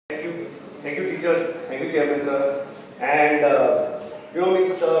Thank you teachers, thank you chairman sir. And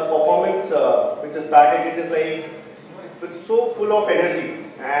means the performance which is started, it is like, it's so full of energy.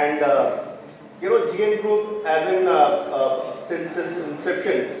 And GN Group as in since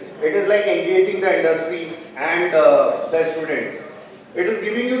inception, it is like engaging the industry and the students. It is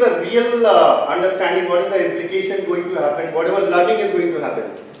giving you the real understanding what is the implication going to happen, whatever learning is going to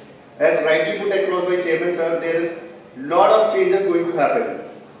happen. As rightly put across by chairman sir, there is lot of changes going to happen,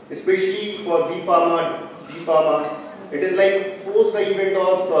 especially for B Pharma, D Pharma. It is like post the event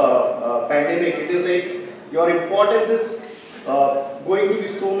of pandemic. It is like your importance is going to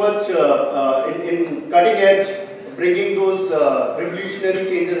be so much in cutting edge, bringing those revolutionary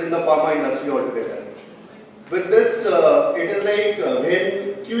changes in the pharma industry altogether. With this, it is like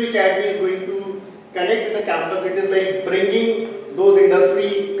when Q Academy is going to connect with the campus, it is like bringing those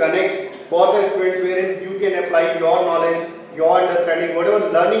industry connects for the students wherein you can apply your knowledge, your understanding, whatever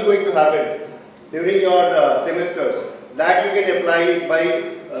learning going to happen during your semesters, that you can apply by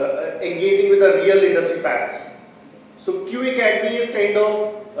engaging with the real industry facts. So Q Academy is kind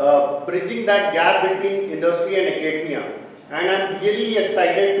of bridging that gap between industry and academia, and I'm really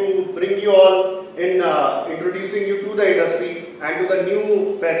excited to bring you all in introducing you to the industry and to the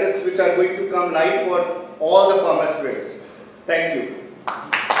new facets which are going to come live for all the pharma students. Thank you.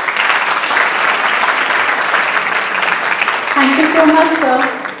 Thank you so much,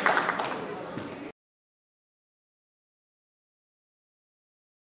 sir.